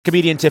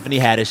Comedian Tiffany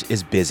Haddish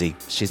is busy.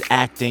 She's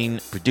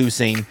acting,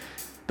 producing,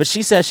 but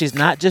she says she's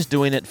not just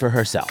doing it for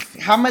herself.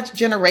 How much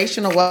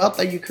generational wealth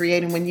are you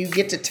creating when you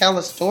get to tell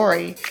a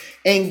story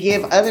and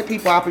give other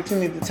people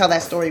opportunity to tell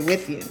that story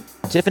with you?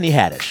 Tiffany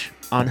Haddish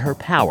on her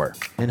power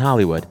in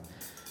Hollywood.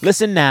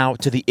 Listen now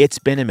to the It's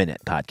Been a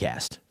Minute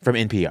podcast from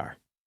NPR.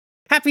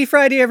 Happy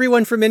Friday,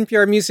 everyone, from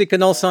NPR Music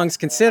and All Songs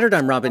Considered.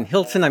 I'm Robin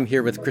Hilton. I'm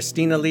here with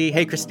Christina Lee.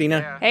 Hey,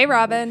 Christina. Hey,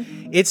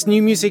 Robin. It's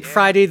New Music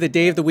Friday, the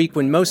day of the week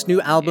when most new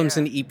albums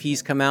and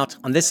EPs come out.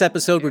 On this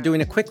episode, we're doing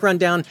a quick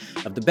rundown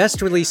of the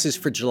best releases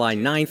for July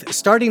 9th,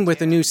 starting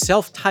with a new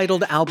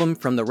self-titled album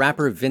from the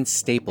rapper Vince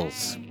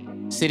Staples.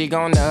 City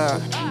going up,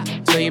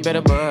 so you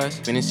better buzz.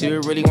 Finna see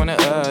who really wanna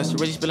us,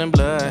 really spilling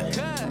blood.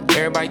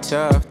 Everybody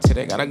tough, till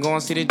they gotta go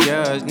and see the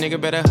judge.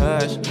 Nigga better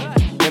hush.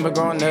 Remember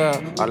growing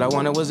up, all I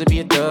wanted was to be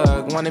a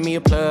thug. Wanted me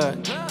a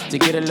plug, to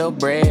get a little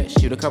bread.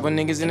 Shoot a couple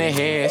niggas in the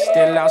head,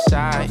 still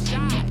outside.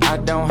 I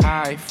don't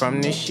hide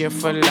from this shit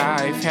for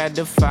life. Had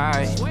to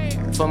fight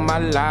for my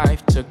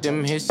life. Took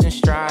them hits in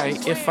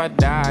stride. If I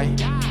die,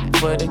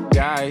 for the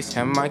guys,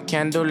 have my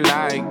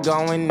candlelight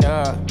going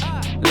up.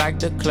 Like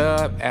the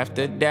club,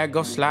 after that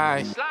go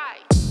slide.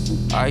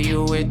 Are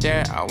you with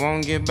that? I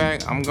won't get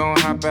back, I'm gon'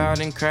 hop out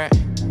and crack.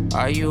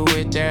 Are you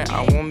with that?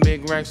 I want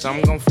big racks,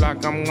 I'm gon'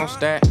 flock, I'm gon'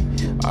 stack.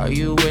 Are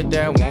you with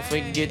that? Won't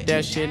forget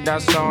that shit I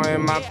saw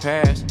in my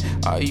past.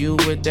 Are you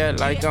with that?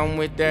 Like I'm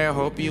with that,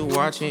 hope you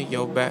watching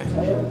your back.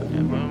 Hope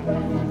you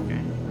watching your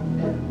back.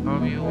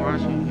 Hope you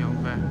watching your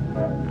back.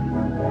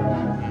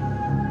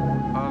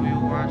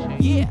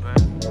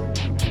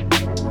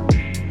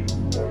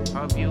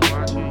 Hope you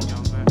watching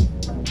your back.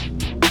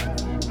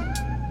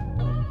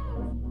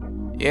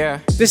 Yeah.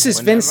 This is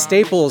Vince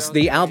Staples.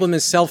 The album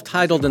is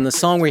self-titled, and the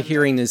song we're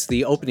hearing is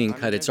the opening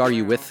cut. It's Are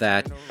You With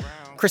That?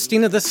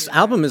 Christina, this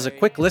album is a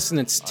quick listen.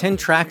 It's 10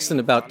 tracks in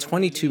about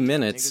 22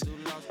 minutes,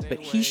 but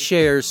he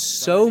shares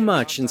so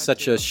much in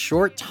such a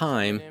short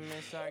time,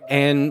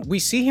 and we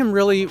see him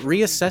really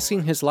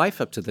reassessing his life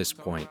up to this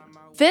point.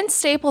 Vince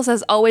Staples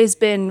has always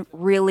been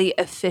really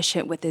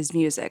efficient with his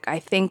music. I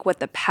think with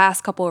the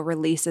past couple of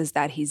releases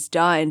that he's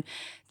done,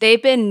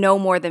 they've been no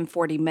more than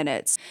 40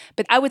 minutes.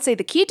 But I would say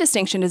the key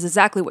distinction is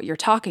exactly what you're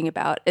talking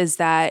about, is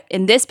that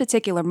in this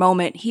particular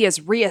moment, he is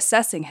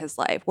reassessing his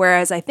life.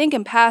 Whereas I think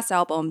in past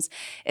albums,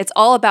 it's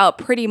all about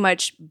pretty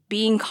much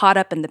being caught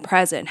up in the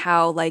present.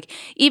 How like,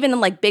 even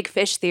in like Big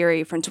Fish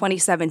Theory from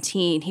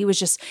 2017,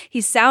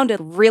 he sounded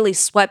really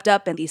swept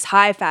up in these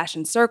high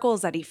fashion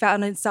circles that he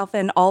found himself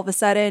in all of a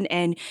sudden.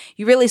 And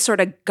you really sort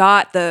of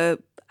got the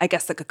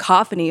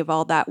cacophony of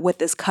all that with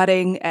this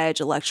cutting edge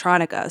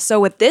electronica. So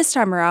with this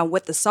time around,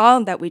 with the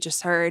song that we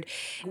just heard,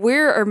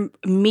 we're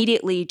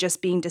immediately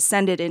just being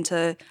descended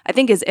into, I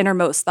think, his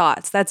innermost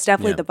thoughts. That's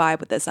definitely the vibe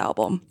with this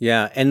album.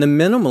 Yeah, and the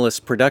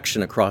minimalist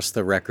production across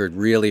the record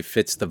really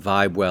fits the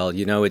vibe well.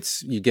 You know,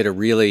 you get a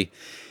really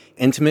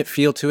intimate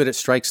feel to it. It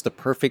strikes the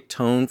perfect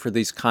tone for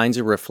these kinds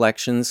of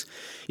reflections.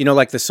 You know,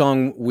 like the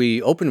song we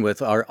opened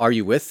with, Are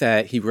You With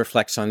That? He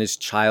reflects on his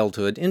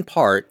childhood in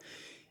part.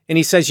 And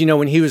he says, you know,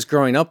 when he was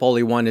growing up, all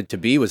he wanted to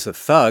be was a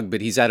thug,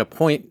 but he's at a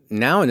point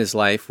now in his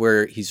life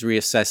where he's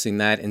reassessing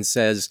that and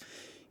says,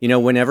 you know,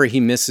 whenever he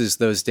misses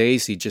those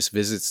days, he just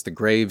visits the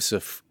graves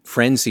of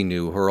friends he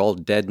knew who are all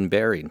dead and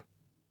buried.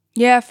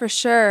 Yeah, for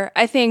sure.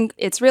 I think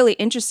it's really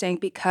interesting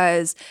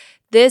because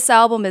this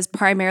album is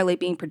primarily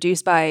being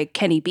produced by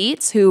Kenny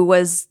Beats, who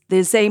was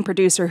the same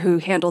producer who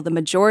handled the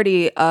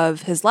majority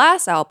of his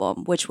last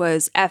album, which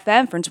was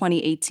FM from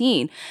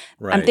 2018.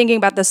 Right. I'm thinking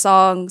about the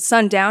song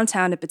Sun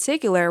Downtown in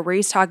particular, where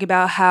he's talking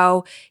about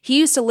how he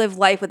used to live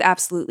life with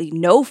absolutely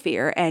no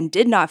fear and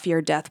did not fear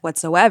death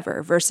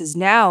whatsoever, versus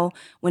now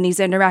when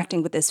he's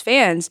interacting with his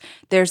fans,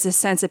 there's this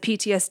sense of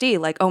PTSD,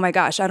 like, oh my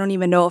gosh, I don't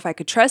even know if I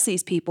could trust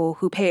these people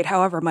who paid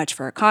however much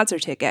for a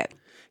concert ticket.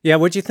 Yeah,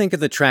 what'd you think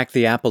of the track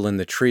The Apple in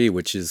the Tree,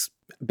 which is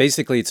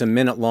basically it's a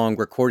minute-long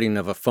recording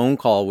of a phone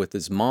call with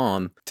his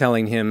mom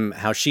telling him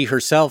how she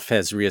herself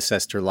has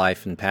reassessed her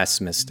life and past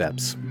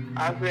missteps.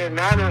 I said,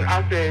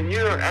 you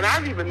know, and I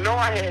didn't even know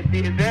I had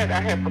did that.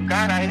 I had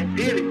forgot I had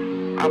did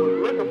it. I was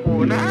looking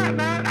for it.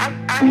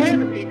 I had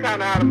to be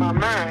kind of out of my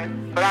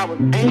mind, but I was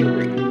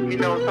angry. You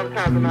know,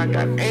 sometimes when I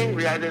got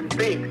angry, I didn't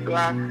think. So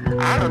I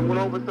done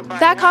went over somebody.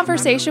 That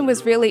conversation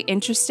was really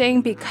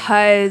interesting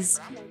because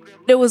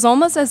it was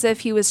almost as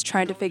if he was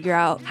trying to figure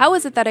out, how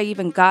is it that I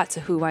even got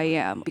to who I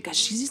am? Because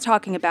she's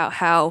talking about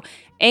how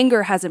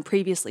anger hasn't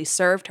previously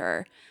served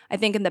her. I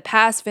think in the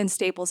past, Vince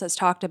Staples has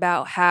talked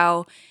about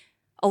how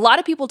a lot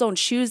of people don't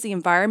choose the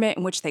environment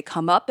in which they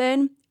come up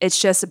in. It's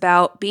just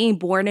about being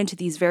born into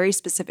these very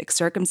specific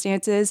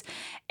circumstances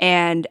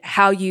and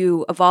how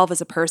you evolve as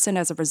a person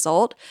as a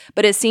result.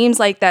 But it seems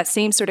like that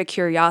same sort of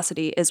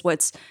curiosity is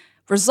what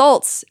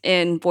results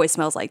in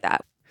voicemails like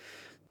that.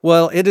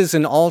 Well, it is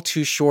an all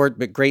too short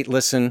but great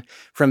listen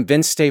from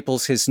Vince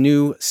Staples, his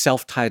new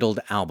self-titled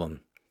album.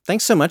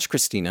 Thanks so much,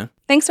 Christina.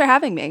 Thanks for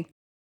having me.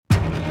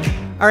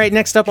 All right,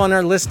 next up on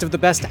our list of the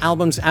best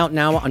albums out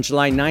now on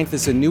July 9th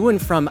is a new one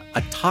from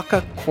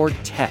Ataka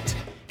Quartet.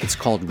 It's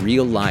called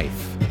Real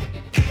Life.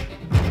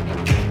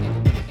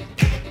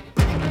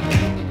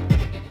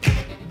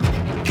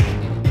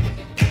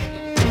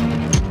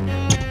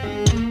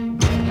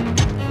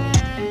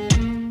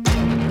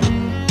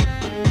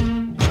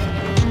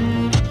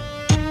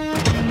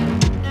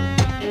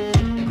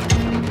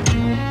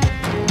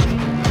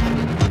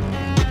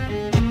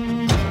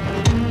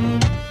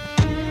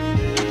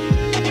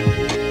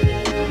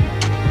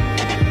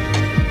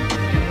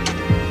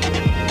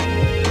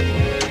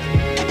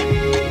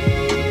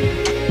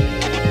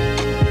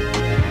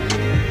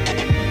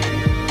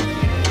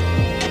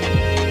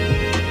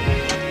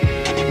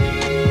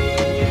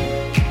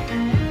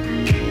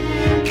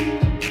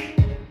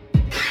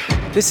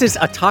 This is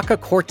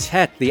Ataka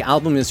Quartet. The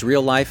album is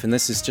Real Life, and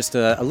this is just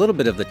a little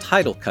bit of the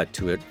title cut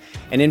to it.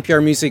 And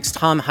NPR Music's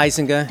Tom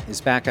Huizenga is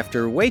back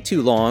after way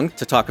too long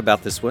to talk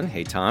about this one.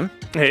 Hey, Tom.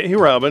 Hey,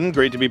 Robin.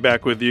 Great to be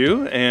back with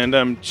you. And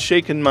I'm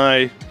shaking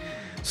my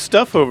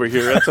stuff over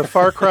here. That's a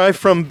far cry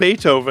from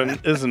Beethoven,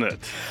 isn't it?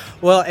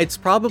 Well, it's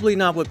probably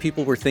not what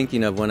people were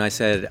thinking of when I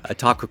said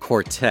Ataka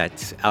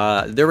Quartet.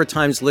 There were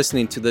times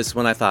listening to this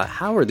when I thought,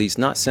 how are these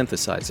not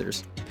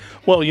synthesizers?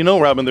 Well, you know,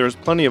 Robin, there's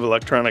plenty of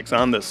electronics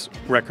on this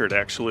record,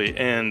 actually.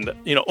 And,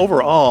 you know,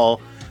 overall,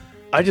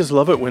 I just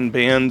love it when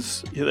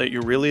bands that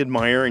you really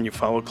admire and you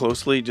follow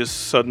closely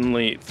just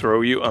suddenly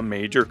throw you a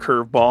major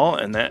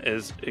curveball. And that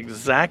is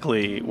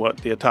exactly what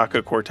the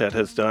Ataka Quartet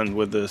has done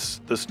with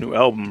this new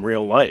album,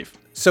 Real Life.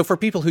 So for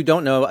people who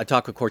don't know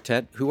Ataka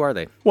Quartet, who are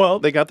they? Well,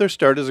 they got their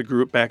start as a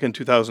group back in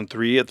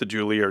 2003 at the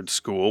Juilliard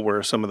School,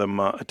 where some of them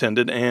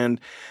attended, and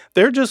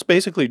they're just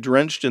basically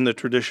drenched in the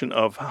tradition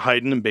of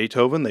Haydn and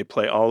Beethoven. They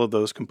play all of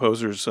those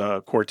composers'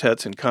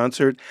 quartets in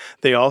concert.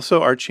 They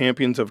also are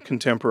champions of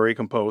contemporary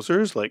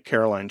composers like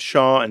Caroline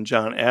Shaw and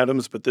John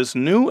Adams, but this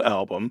new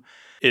album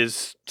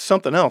is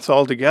something else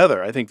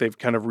altogether. I think they've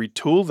kind of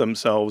retooled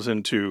themselves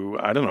into,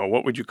 I don't know,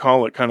 what would you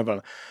call it, kind of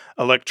an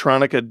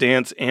electronica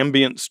dance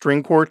ambient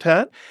string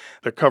quartet.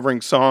 They're covering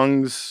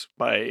songs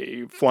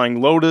by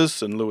Flying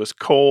Lotus and Louis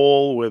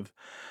Cole with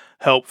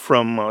help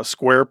from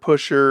Square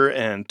Pusher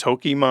and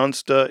Toki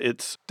Monsta.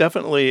 It's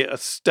definitely a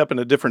step in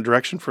a different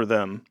direction for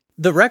them.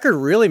 The record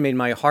really made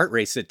my heart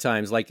race at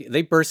times. Like,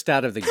 they burst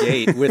out of the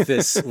gate with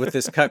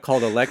this cut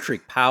called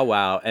Electric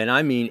Powwow, and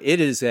I mean, it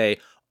is a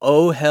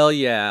oh hell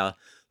yeah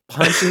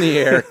punch in the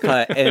air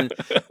cut, and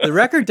the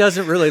record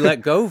doesn't really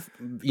let go,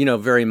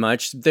 very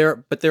much.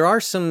 But there are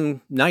some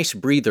nice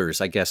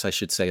breathers, I guess I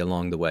should say,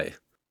 along the way.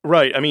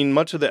 Right. I mean,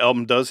 much of the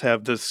album does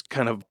have this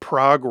kind of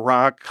prog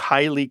rock,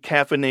 highly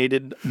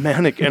caffeinated,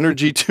 manic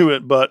energy to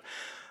it. But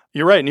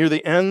you're right. Near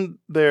the end,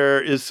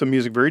 there is some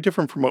music very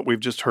different from what we've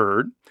just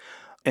heard.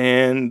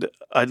 And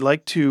I'd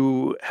like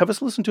to have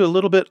us listen to a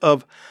little bit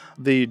of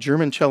the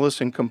German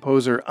cellist and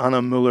composer Anna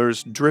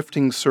Müller's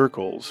Drifting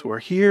Circles, where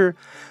here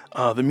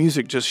the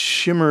music just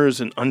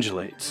shimmers and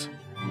undulates.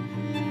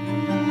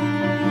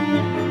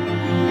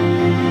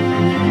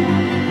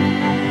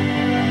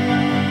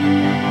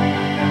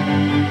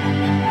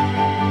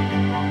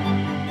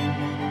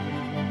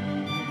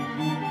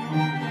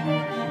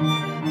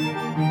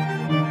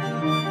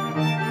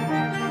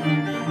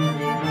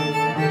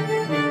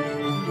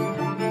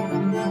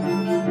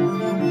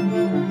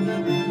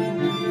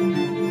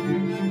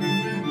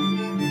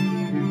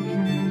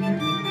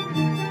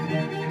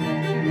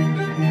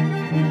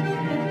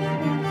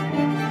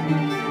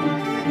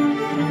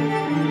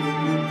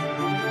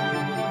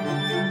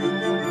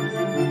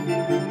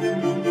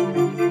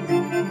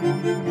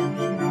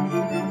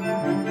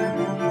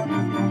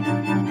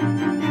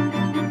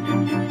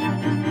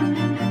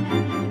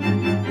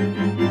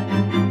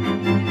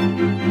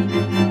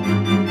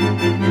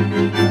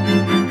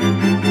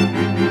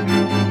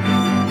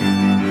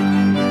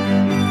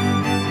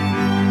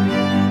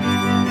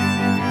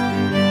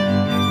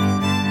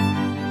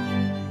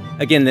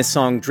 Again, this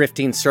song,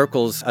 Drifting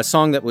Circles, a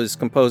song that was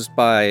composed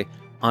by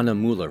Anna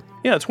Müller.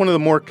 Yeah, it's one of the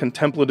more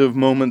contemplative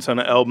moments on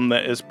an album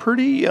that is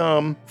pretty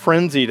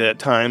frenzied at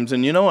times.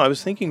 And, I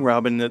was thinking,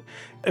 Robin, that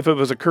if it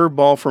was a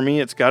curveball for me,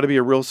 it's got to be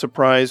a real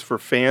surprise for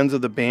fans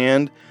of the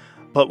band.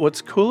 But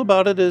what's cool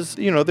about it is,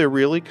 they're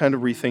really kind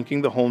of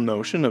rethinking the whole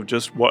notion of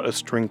just what a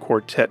string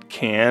quartet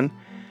can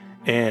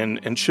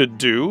and should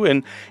do.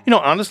 And,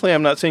 honestly,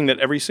 I'm not saying that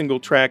every single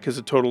track is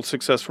a total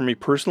success for me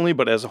personally,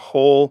 but as a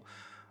whole,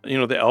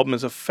 the album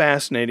is a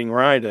fascinating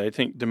ride that I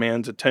think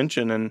demands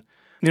attention. And,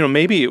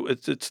 maybe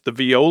it's the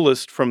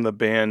violist from the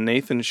band,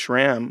 Nathan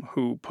Schramm,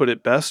 who put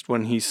it best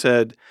when he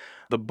said,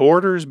 "The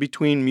borders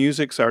between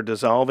musics are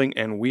dissolving,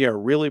 and we are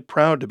really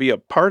proud to be a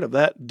part of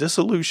that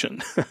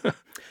dissolution."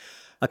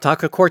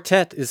 Ataka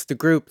Quartet is the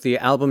group. The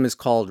album is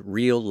called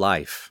Real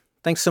Life.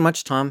 Thanks so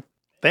much, Tom.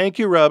 Thank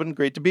you, Robin.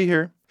 Great to be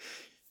here.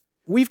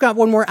 We've got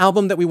one more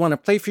album that we want to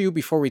play for you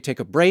before we take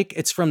a break.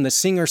 It's from the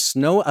singer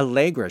Snoh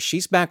Aalegra.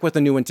 She's back with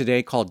a new one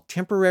today called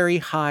Temporary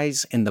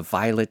Highs in the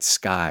Violet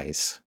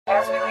Skies.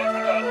 As we leave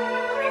the gate,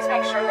 please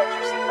make sure that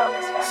your seatbelt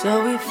is fastened. So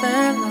we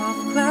fell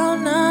off cloud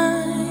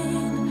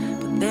 9,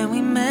 but then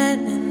we met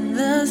in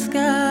the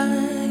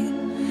sky.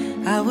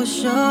 I was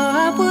sure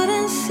I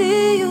wouldn't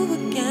see you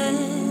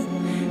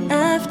again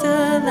after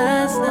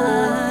last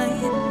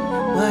night.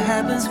 What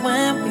happens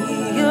when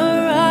we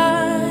arrive?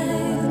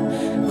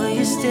 Will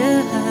you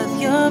still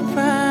have your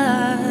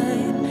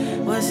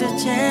pride? What's the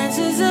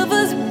chances of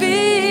us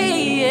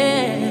being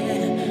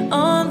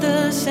on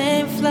the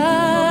same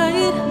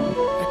flight?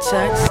 A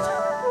text,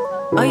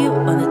 are you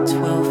on the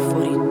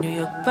 1240 New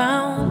York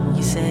bound?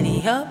 You said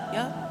yup,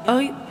 oh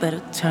you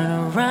better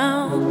turn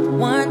around.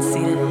 One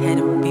seat ahead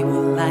and we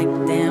were like,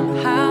 damn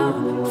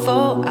how?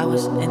 4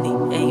 hours in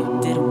the air, you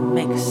didn't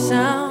make a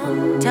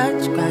sound.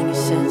 Touch ground, you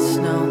said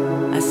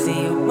snow, I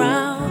see you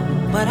around.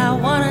 But I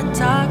wanna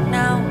talk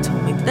now.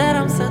 Told me that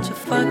I'm such a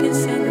fucking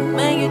sinner,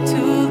 man, you're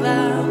too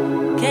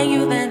loud. Can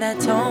you lend that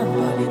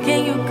tone?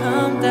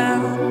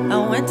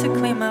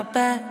 my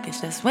back.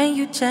 It's just when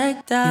you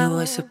checked out. You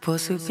were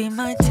supposed to be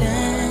my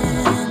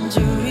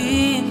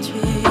tangerine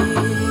tree.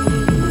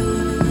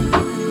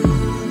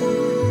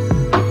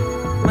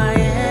 My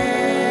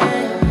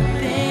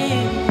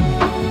everything.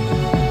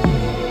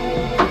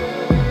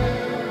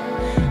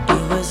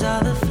 It was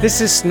all the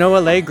This is Snoh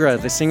Aalegra,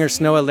 the singer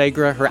Snoh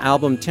Aalegra. Her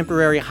album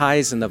Temporary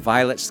Highs in the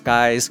Violet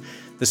Skies.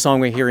 The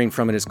song we're hearing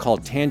from it is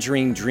called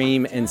Tangerine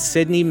Dream. And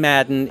Sydney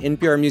Madden,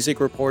 NPR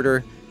music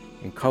reporter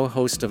and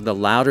co-host of the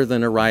Louder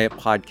Than a Riot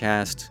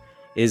podcast,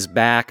 is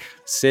back.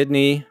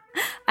 Sydney.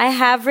 I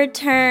have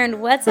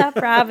returned. What's up,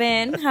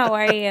 Robin? How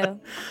are you?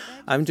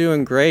 I'm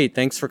doing great.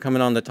 Thanks for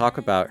coming on to talk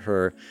about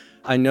her.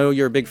 I know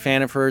you're a big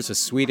fan of hers, a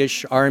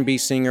Swedish R&B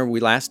singer we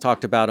last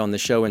talked about on the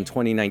show in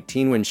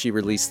 2019 when she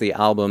released the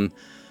album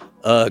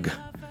Ugh.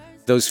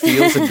 Those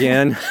feels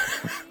again.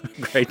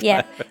 Great.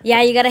 Yeah,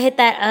 you gotta hit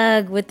that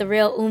ugh with the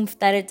real oomph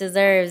that it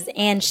deserves.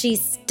 And she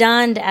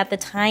stunned at the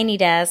Tiny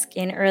Desk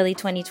in early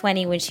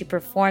 2020 when she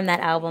performed that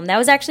album. That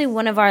was actually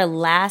one of our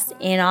last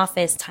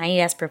in-office Tiny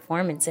Desk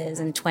performances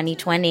in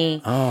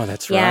 2020. Oh,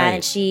 that's right. Yeah,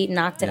 and she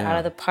knocked it out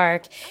of the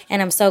park.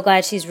 And I'm so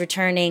glad she's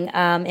returning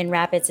in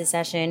rapid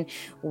succession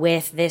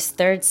with this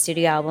third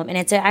studio album. And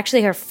it's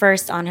actually her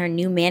first on her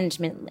new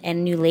management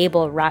and new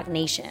label, Roc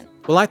Nation.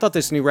 Well, I thought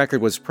this new record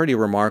was pretty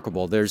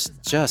remarkable. There's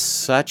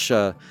just such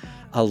a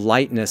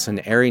lightness and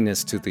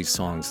airiness to these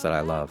songs that I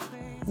love.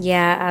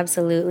 Yeah,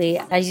 absolutely.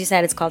 As you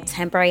said, it's called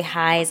Temporary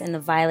Highs in the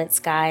Violet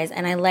Skies.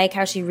 And I like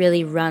how she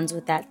really runs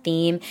with that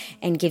theme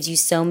and gives you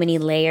so many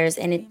layers.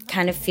 And it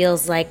kind of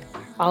feels like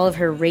all of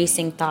her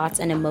racing thoughts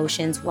and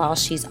emotions while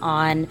she's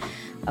on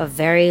a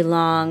very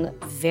long,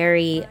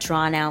 very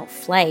drawn out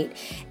flight.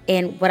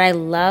 And what I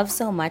love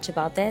so much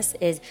about this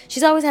is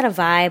she's always had a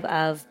vibe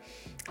of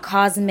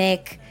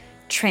cosmic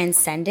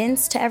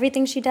transcendence to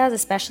everything she does,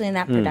 especially in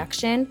that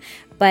production.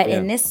 But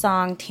in this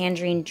song,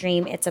 Tangerine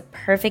Dream, it's a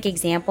perfect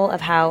example of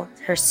how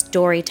her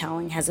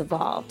storytelling has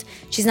evolved.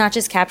 She's not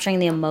just capturing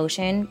the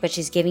emotion, but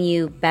she's giving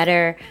you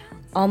better,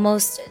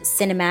 almost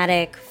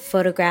cinematic,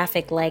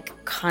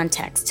 photographic-like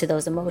context to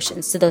those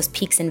emotions, to those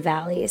peaks and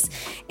valleys.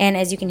 And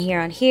as you can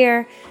hear on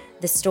here,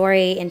 the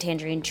story in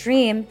Tangerine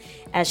Dream,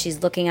 as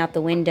she's looking out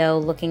the window,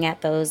 looking at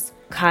those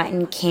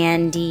cotton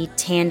candy,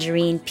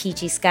 tangerine,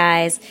 peachy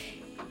skies,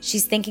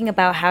 she's thinking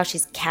about how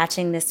she's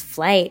catching this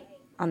flight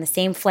on the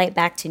same flight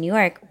back to New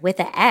York with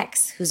an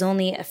ex who's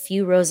only a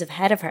few rows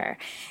ahead of her.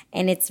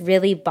 And it's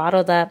really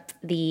bottled up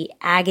the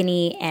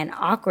agony and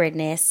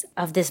awkwardness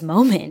of this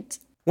moment.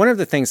 One of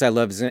the things I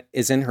love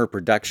is in her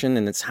production,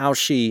 and it's how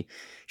she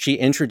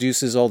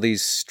introduces all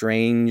these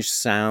strange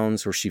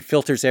sounds, or she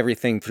filters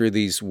everything through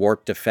these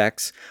warped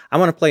effects. I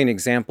want to play an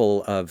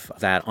example of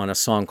that on a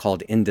song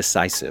called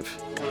Indecisive.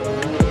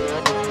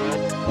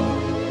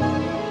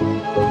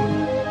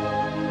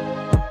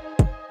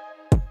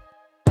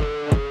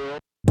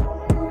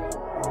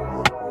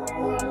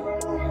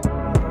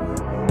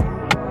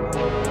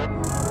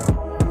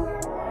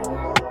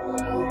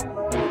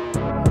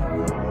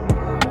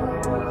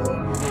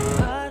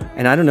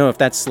 And I don't know if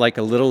that's like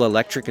a little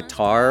electric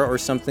guitar or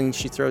something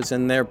she throws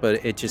in there,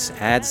 but it just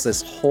adds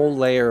this whole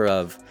layer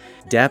of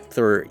depth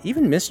or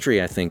even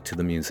mystery, I think, to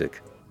the music.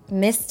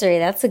 Mystery,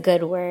 that's a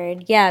good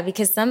word. Yeah,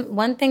 because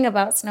one thing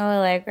about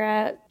Snoh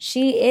Aalegra,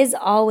 she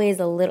always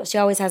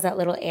has that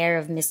little air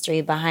of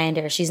mystery behind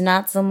her. She's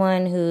not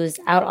someone who's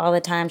out all the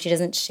time. She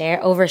doesn't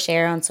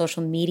overshare on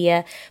social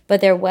media.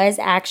 But there was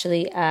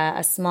actually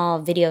a small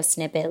video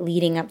snippet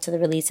leading up to the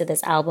release of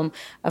this album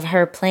of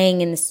her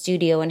playing in the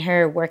studio and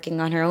her working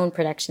on her own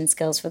production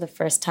skills for the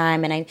first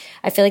time. And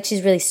I feel like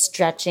she's really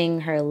stretching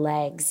her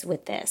legs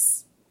with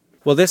this.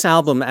 Well, this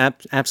album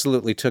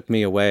absolutely took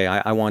me away.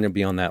 I want to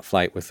be on that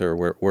flight with her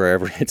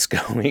wherever it's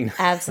going.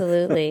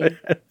 Absolutely.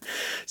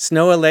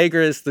 Snoh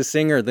Aalegra is the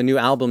singer, the new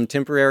album,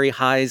 Temporary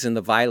Highs in the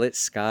Violet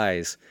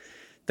Skies.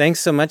 Thanks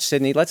so much,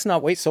 Sydney. Let's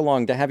not wait so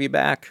long to have you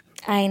back.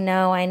 I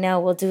know.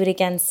 We'll do it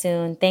again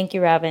soon. Thank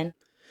you, Robin.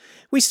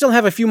 We still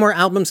have a few more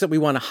albums that we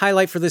want to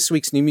highlight for this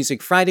week's New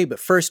Music Friday, but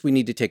first we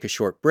need to take a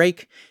short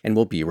break, and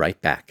we'll be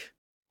right back.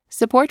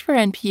 Support for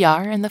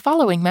NPR and the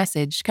following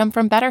message come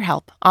from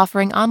BetterHelp,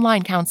 offering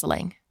online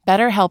counseling.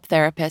 BetterHelp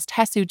therapist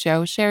Hesu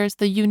Jo shares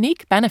the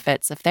unique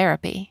benefits of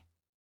therapy.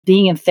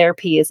 Being in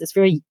therapy is this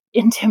very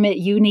intimate,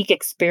 unique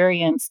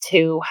experience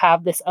to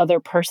have this other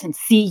person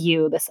see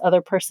you, this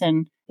other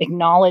person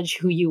acknowledge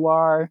who you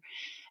are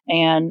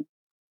and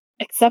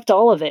accept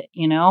all of it,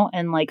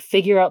 and like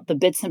figure out the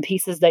bits and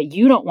pieces that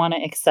you don't want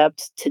to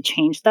accept to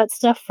change that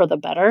stuff for the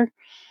better.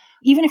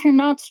 Even if you're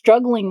not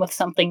struggling with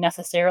something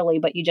necessarily,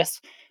 but you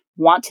just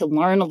want to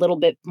learn a little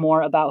bit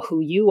more about who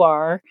you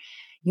are,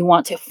 you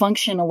want to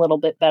function a little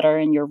bit better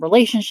in your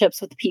relationships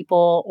with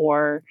people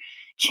or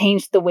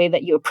change the way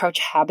that you approach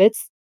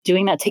habits,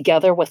 doing that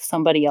together with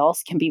somebody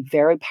else can be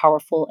very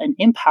powerful and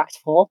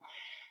impactful.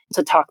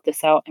 To talk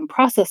this out and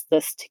process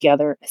this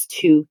together as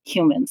two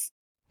humans.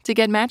 To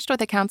get matched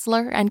with a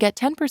counselor and get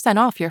 10%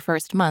 off your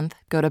first month,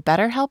 go to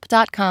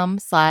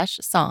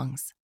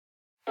betterhelp.com/songs.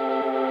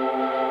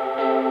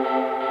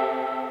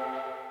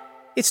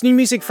 It's New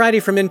Music Friday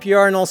from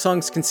NPR and All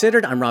Songs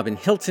Considered. I'm Robin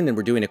Hilton, and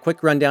we're doing a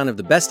quick rundown of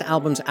the best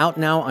albums out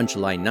now on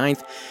July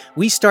 9th.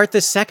 We start the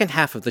second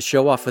half of the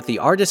show off with the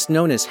artist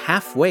known as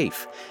Half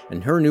Waif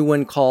and her new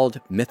one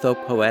called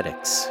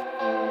Mythopoetics.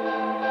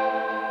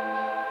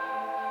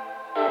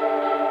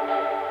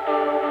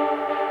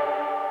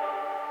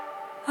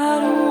 I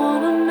don't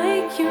wanna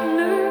make you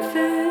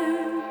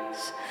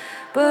nervous,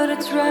 but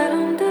it's right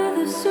under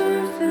the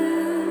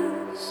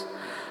surface.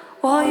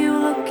 While you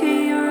look at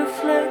your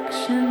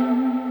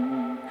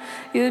reflection,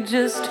 you're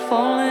just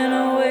falling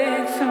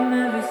away from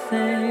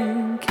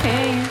everything.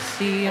 Can't you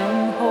see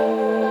I'm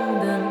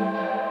holding?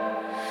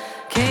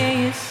 Can't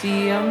you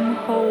see I'm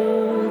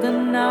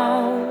holding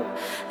out?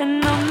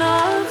 And I'm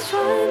not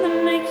trying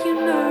to make you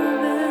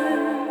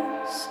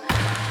nervous,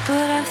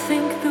 but I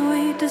think that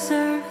we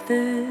deserve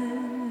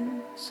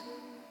this.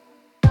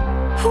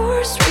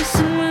 Horse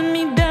racing with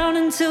me down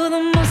until the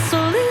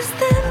muscle is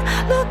thin.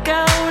 Look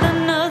out,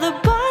 another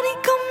body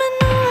coming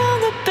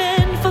around the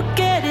bend.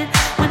 Forget it,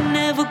 we're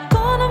never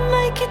gonna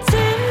make it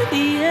to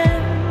the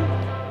end.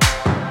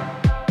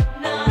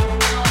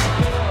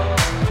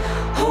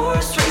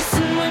 Horse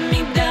racing with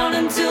me down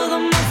until the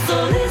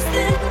muscle is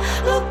thin.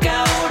 Look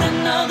out,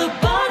 another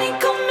body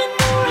coming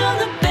around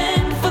the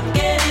bend.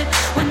 Forget it,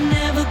 we're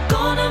never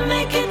gonna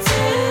make it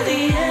to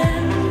the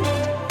end.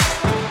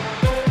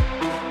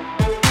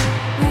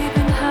 We've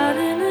been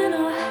hiding in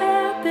our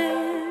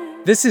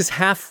habits. This is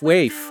Half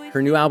Waif.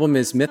 Her new album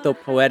is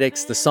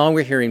Mythopoetics. The song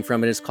we're hearing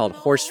from it is called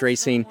Horse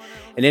Racing.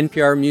 And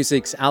NPR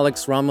Music's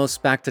Alex Ramos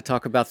back to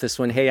talk about this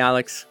one. Hey,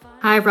 Alex.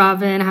 Hi,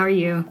 Robin. How are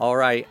you? All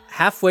right.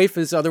 Half Waif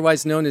is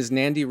otherwise known as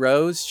Nandy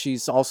Rose.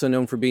 She's also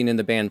known for being in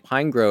the band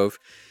Pinegrove.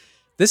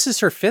 This is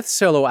her fifth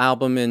solo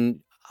album,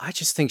 and I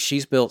just think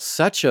she's built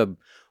such a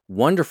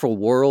wonderful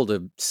world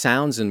of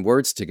sounds and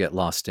words to get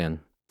lost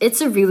in.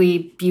 It's a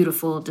really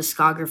beautiful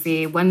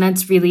discography, one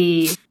that's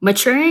really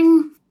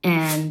maturing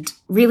and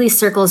really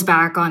circles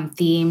back on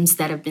themes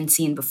that have been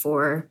seen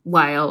before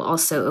while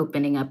also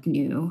opening up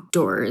new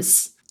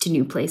doors to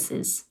new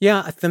places.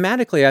 Yeah,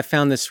 thematically, I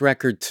found this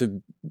record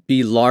to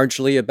be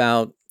largely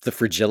about the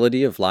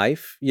fragility of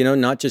life, you know,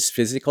 not just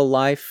physical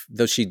life,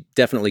 though she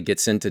definitely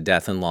gets into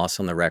death and loss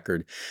on the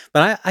record.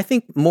 But I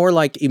think more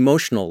like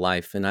emotional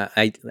life and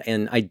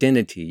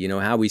identity, you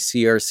know, how we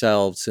see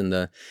ourselves and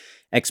the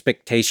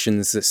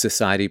expectations that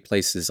society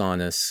places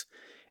on us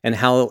and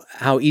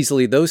how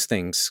easily those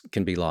things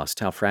can be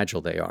lost, how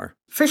fragile they are.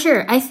 For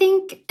sure. I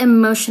think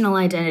emotional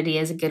identity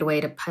is a good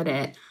way to put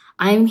it.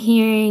 I'm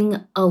hearing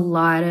a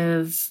lot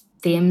of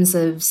themes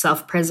of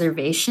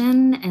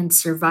self-preservation and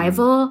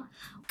survival.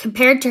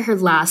 Compared to her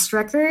last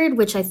record,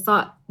 which I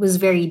thought was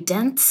very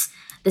dense,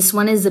 this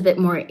one is a bit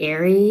more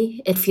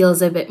airy. It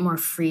feels a bit more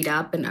freed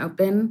up and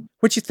open.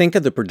 What'd you think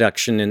of the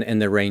production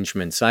and the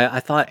arrangements?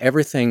 I thought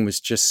everything was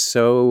just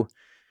so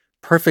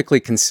perfectly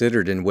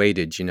considered and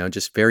weighted, you know,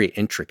 just very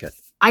intricate.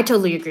 I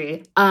totally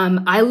agree.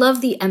 I love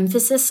the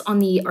emphasis on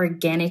the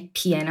organic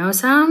piano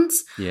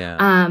sounds. Yeah.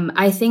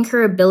 I think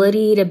her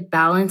ability to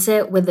balance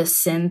it with the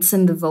synths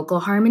and the vocal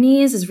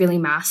harmonies is really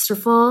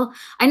masterful.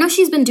 I know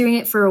she's been doing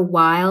it for a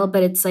while,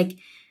 but it's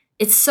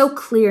so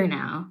clear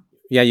now.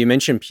 Yeah, you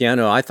mentioned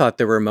piano. I thought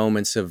there were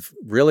moments of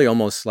really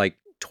almost like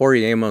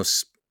Tori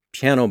Amos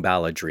piano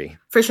balladry.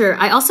 For sure.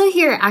 I also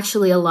hear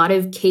actually a lot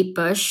of Kate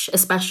Bush,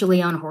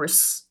 especially on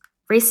Horse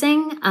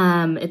Racing.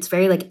 It's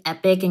very like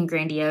epic and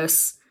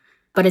grandiose,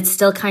 but it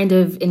still kind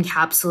of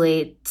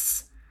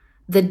encapsulates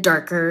the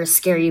darker,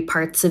 scary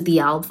parts of the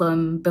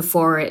album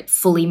before it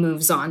fully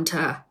moves on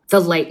to the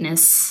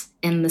lightness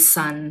and the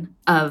sun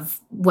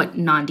of what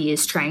Nandy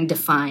is trying to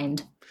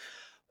find.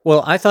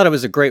 Well, I thought it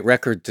was a great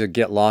record to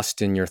get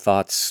lost in your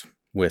thoughts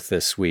with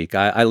this week.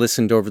 I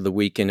listened over the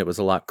weekend. It was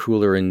a lot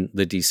cooler in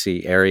the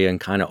DC area and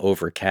kind of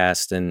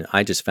overcast, and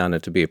I just found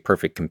it to be a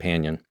perfect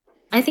companion.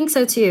 I think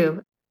so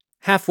too.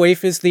 Half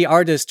Waif is the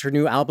artist. Her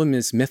new album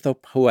is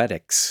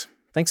Mythopoetics.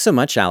 Thanks so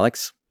much,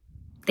 Alex.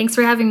 Thanks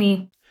for having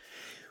me.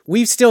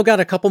 We've still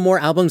got a couple more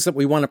albums that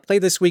we want to play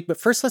this week, but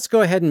first let's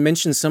go ahead and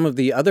mention some of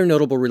the other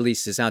notable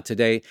releases out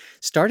today,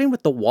 starting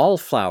with the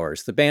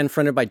Wallflowers, the band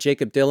fronted by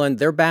Jakob Dylan.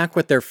 They're back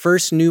with their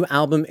first new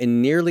album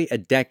in nearly a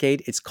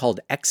decade. It's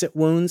called Exit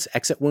Wounds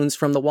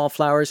from the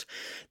Wallflowers.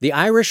 The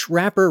Irish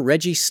rapper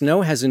Reggie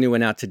Snow has a new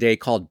one out today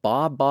called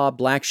Baa Baa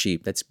Black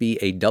Sheep. That's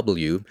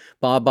B-A-W.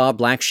 Baa Baa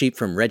Black Sheep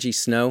from Reggie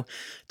Snow.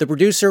 The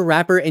producer,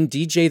 rapper, and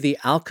DJ The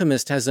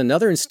Alchemist has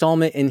another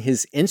installment in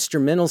his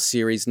instrumental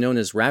series known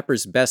as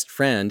Rapper's Best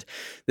Friend.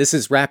 This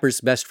is Rapper's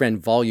Best Friend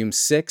Volume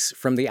 6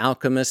 from The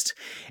Alchemist.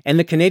 And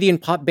the Canadian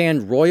pop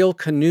band Royal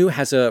Canoe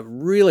has a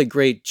really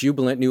great,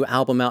 jubilant new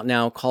album out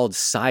now called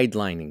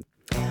Sidelining.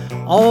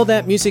 All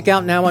that music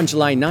out now on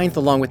July 9th,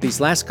 along with these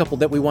last couple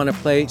that we want to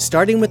play,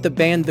 starting with the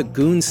band The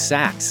Goon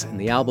Sax and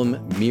the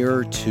album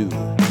Mirror 2.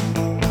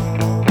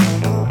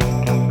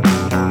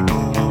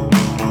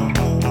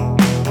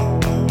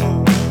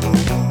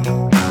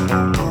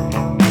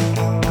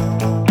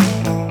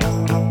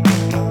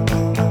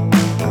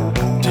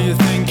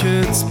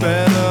 It's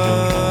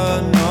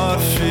better not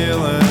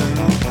feeling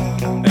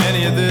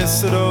any of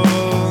this at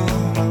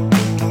all.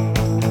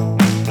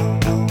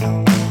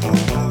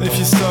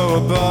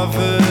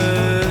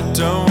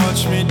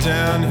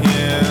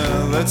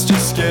 let's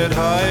just get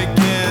high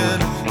again.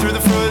 Through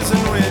the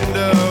frozen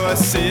window, I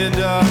see a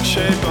dark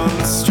shape on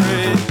the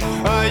street.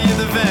 Are you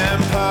the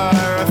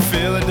vampire? I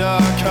feel a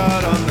dark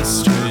heart on the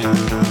street.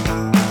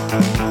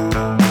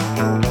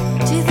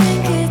 Do you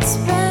think it's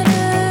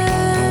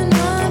better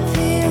not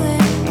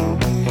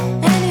feeling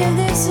any of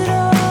this at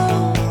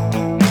all?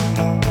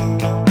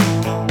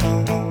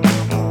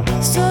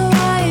 So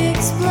I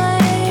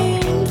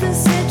explained the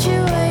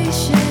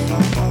situation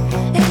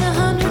in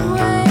 100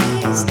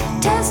 ways,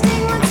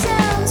 testing what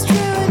sounds true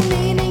and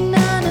meaning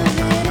none of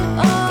it at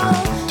all.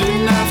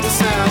 Didn't have to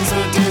sound so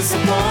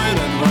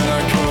disappointed when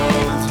I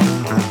called.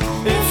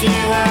 If you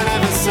had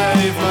ever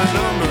saved my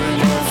number in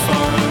your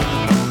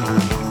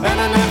phone, and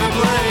I never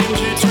blamed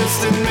you,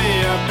 twisted me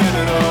up in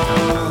it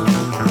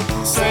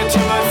all. Say it to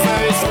my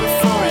face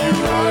before you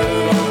write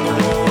it on the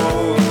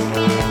wall.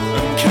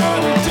 I'm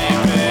kinda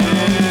deep in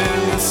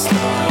the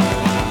stone.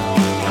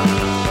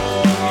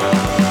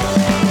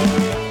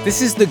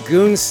 This is the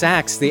Goon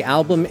Sax. The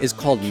album is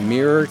called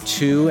Mirror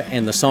 2,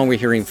 and the song we're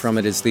hearing from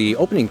it is the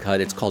opening cut.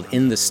 It's called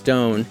In the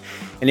Stone.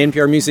 And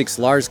NPR Music's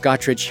Lars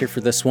Gottrich here for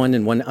this one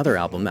and one other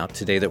album out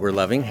today that we're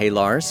loving. Hey,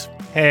 Lars.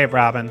 Hey,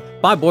 Robin.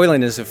 Bob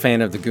Boylan is a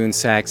fan of the Goon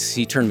Sax.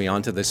 He turned me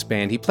on to this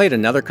band. He played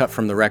another cut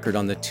from the record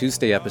on the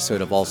Tuesday episode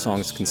of All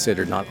Songs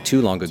Considered not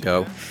too long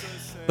ago.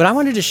 But I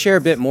wanted to share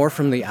a bit more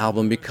from the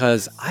album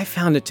because I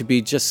found it to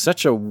be just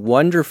such a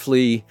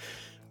wonderfully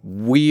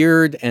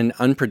weird and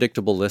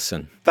unpredictable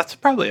listen. That's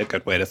probably a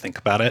good way to think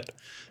about it.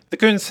 The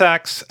Goon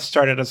Sax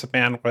started as a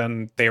band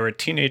when they were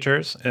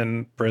teenagers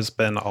in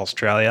Brisbane,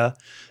 Australia.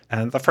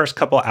 And the first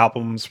couple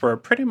albums were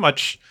pretty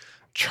much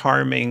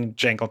charming,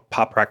 jangled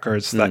pop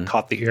records that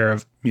caught the ear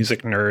of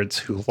music nerds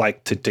who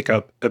like to dig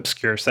up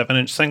obscure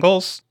 7-inch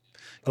singles,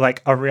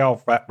 like a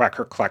real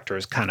record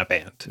collector's kind of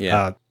band.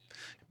 Yeah.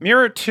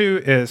 Mirror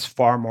 2 is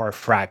far more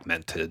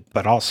fragmented,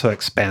 but also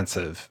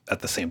expansive at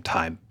the same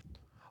time.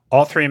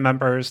 All three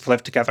members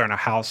lived together in a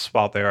house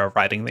while they were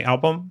writing the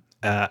album.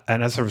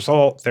 And as a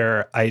result,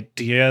 their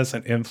ideas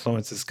and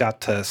influences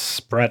got to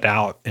spread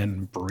out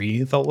and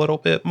breathe a little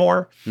bit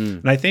more.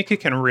 And I think you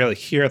can really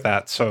hear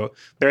that. So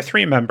there are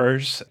three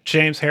members.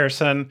 James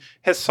Harrison,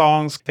 his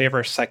songs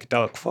favor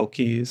psychedelic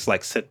folkies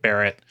like Syd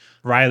Barrett.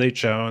 Riley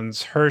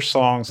Jones, her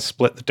songs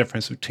split the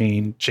difference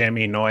between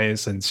jammy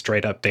noise and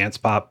straight up dance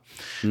pop.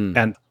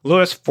 And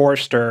Lewis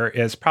Forster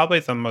is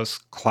probably the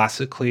most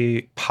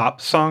classically pop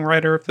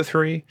songwriter of the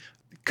three.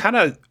 Kind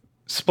of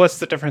splits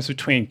the difference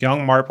between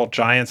young Marble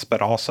Giants,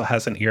 but also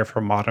has an ear for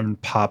modern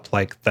pop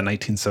like the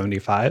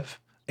 1975.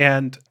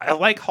 And I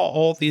like how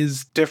all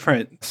these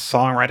different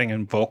songwriting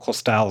and vocal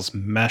styles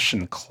mesh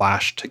and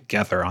clash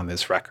together on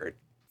this record.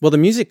 Well, the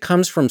music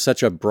comes from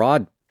such a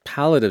broad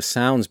palette of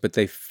sounds, but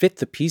they fit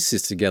the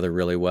pieces together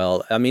really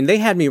well. I mean, they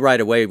had me right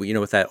away,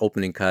 with that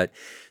opening cut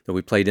that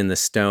we played in the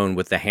Stone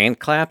with the hand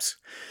claps.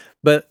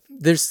 But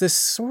there's this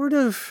sort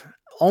of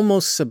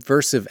almost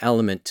subversive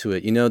element to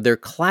it. They're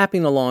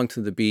clapping along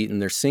to the beat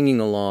and they're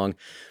singing along,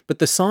 but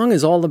the song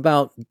is all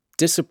about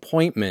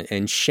disappointment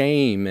and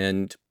shame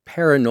and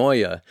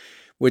paranoia,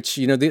 which,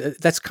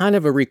 that's kind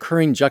of a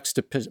recurring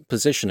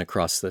juxtaposition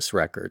across this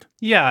record.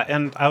 Yeah,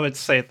 and I would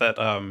say that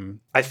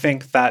I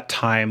think that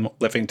time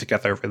living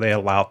together really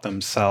allowed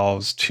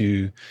themselves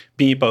to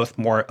be both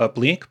more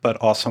oblique, but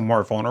also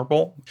more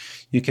vulnerable.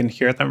 You can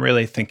hear them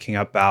really thinking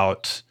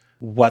about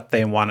what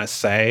they want to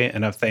say,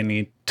 and if they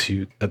need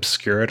to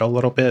obscure it a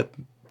little bit,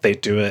 they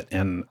do it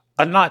in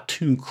a not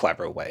too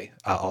clever way.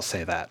 I'll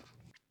say that.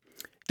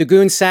 The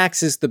Goon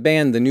Sax is the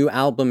band. The new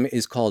album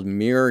is called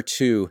Mirror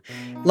 2.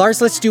 Lars,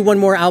 let's do one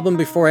more album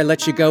before I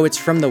let you go. It's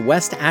from the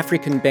West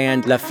African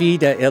band La Fille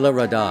de Ila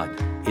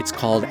Radad. It's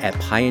called At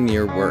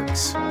Pioneer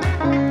Works.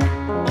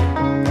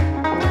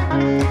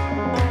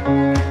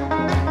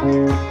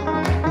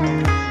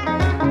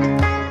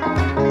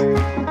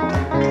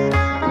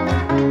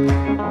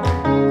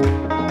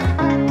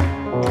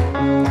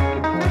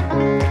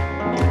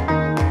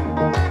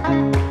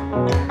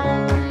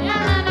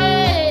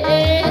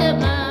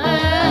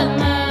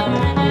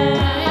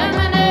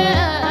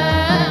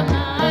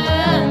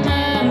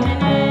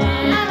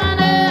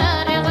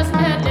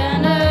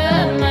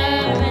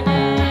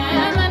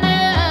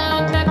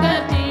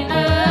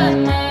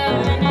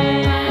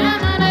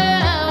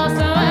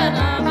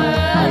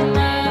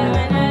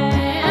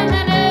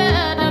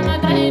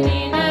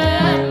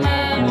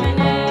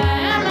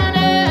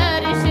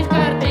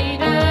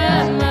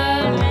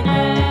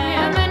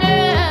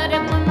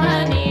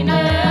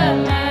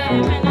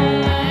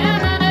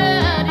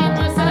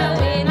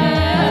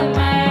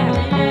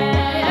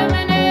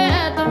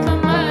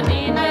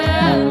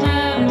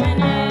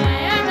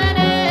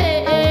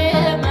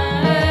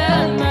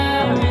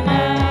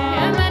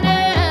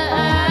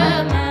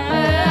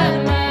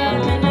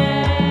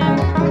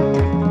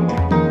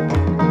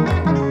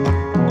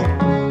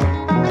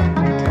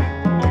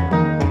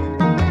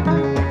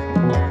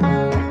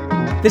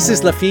 This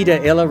is La Fille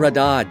de Ila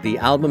Radad. The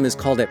album is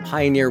called At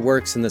Pioneer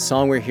Works, and the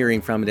song we're hearing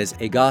from it is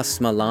Egas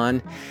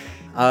Malan.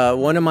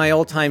 One of my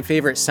all-time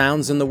favorite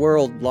sounds in the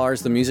world,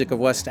 Lars, the music of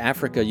West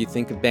Africa. You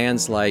think of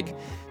bands like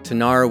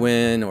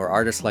Tinariwen or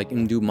artists like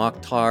Ndu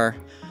Mokhtar.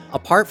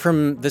 Apart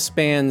from this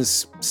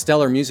band's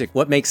stellar music,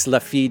 what makes La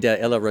Fille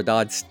de Ella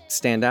Radad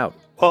stand out?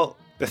 Well,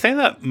 the thing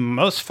that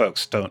most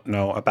folks don't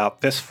know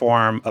about this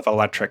form of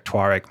electric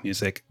Tuareg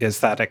music is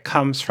that it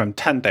comes from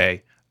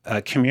Tende,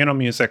 communal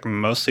music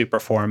mostly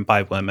performed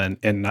by women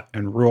in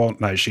rural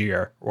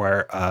Niger,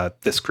 where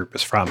this group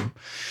is from.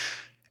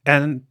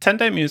 And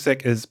Tende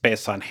music is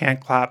based on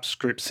hand claps,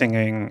 group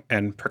singing,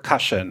 and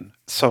percussion.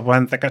 So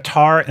when the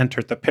guitar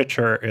entered the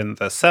picture in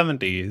the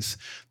 70s,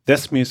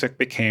 this music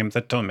became the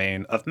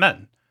domain of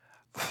men.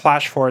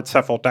 Flash forward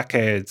several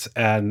decades,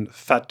 and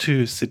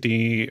Fatou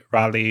Sidi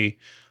Rali,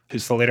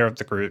 who's the leader of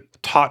the group,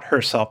 taught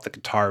herself the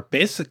guitar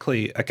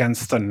basically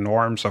against the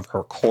norms of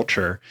her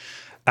culture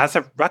as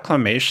a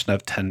reclamation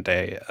of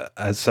Tende,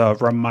 as a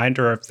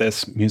reminder of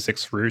this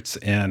music's roots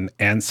in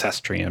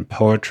ancestry and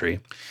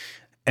poetry.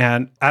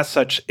 And as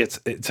such, it's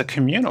a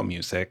communal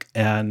music.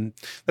 And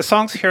the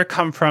songs here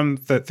come from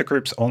the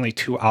group's only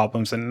 2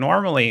 albums. And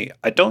normally,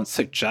 I don't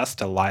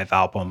suggest a live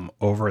album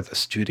over the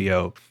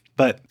studio,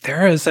 but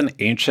there is an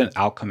ancient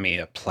alchemy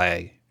at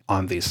play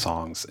on these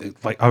songs,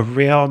 like a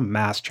real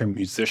master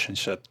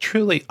musicianship,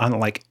 truly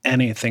unlike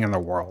anything in the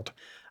world.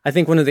 I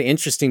think one of the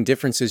interesting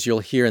differences you'll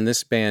hear in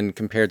this band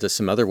compared to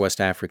some other West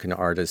African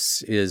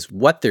artists is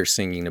what they're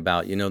singing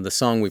about. You know, the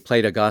song we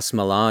played, Agas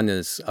Malan,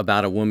 is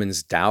about a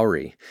woman's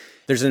dowry.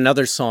 There's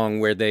another song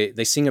where they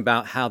sing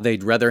about how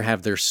they'd rather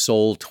have their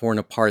soul torn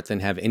apart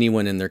than have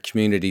anyone in their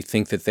community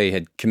think that they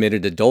had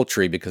committed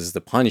adultery, because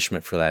the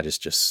punishment for that is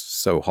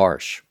just so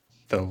harsh.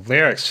 The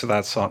lyrics to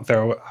that song,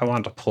 I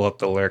wanted to pull up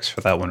the lyrics for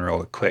that one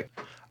real quick.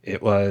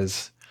 It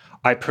was,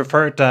 I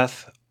prefer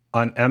death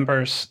on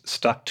embers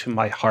stuck to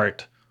my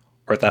heart,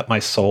 or that my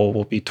soul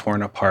will be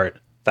torn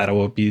apart, that it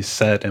will be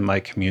said in my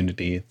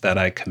community that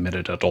I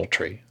committed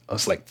adultery. I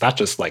was like, that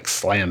just like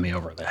slammed me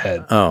over the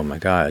head. Oh my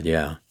God,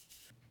 yeah.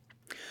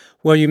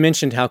 Well, you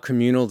mentioned how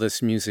communal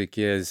this music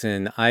is,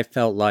 and I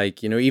felt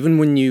like, even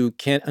when you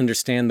can't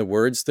understand the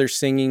words they're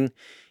singing,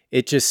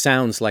 it just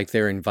sounds like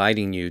they're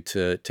inviting you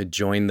to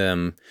join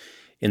them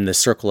in the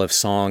circle of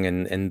song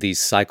and these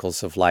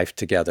cycles of life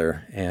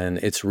together, and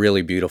it's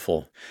really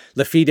beautiful.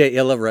 La Fille de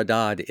Ella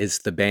Radad is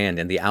the band,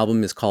 and the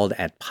album is called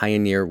At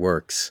Pioneer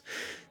Works.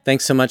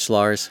 Thanks so much,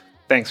 Lars.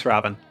 Thanks,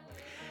 Robin.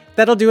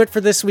 That'll do it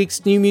for this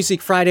week's New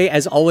Music Friday.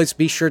 As always,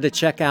 be sure to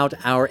check out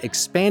our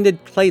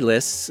expanded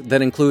playlists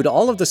that include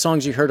all of the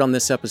songs you heard on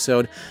this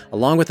episode,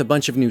 along with a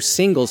bunch of new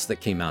singles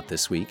that came out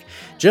this week.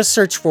 Just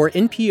search for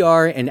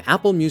NPR in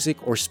Apple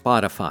Music or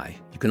Spotify.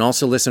 You can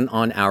also listen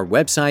on our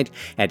website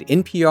at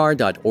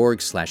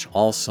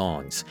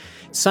npr.org/allsongs.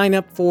 Sign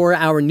up for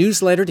our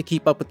newsletter to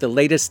keep up with the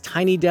latest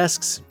Tiny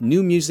Desks,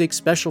 new music,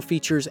 special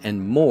features,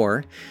 and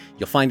more.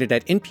 You'll find it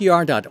at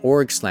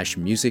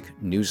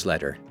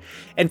npr.org/music-newsletter.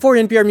 And for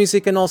NPR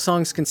Music and All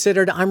Songs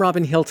Considered, I'm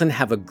Robin Hilton.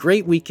 Have a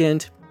great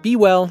weekend, be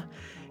well,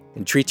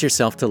 and treat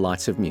yourself to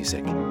lots of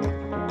music.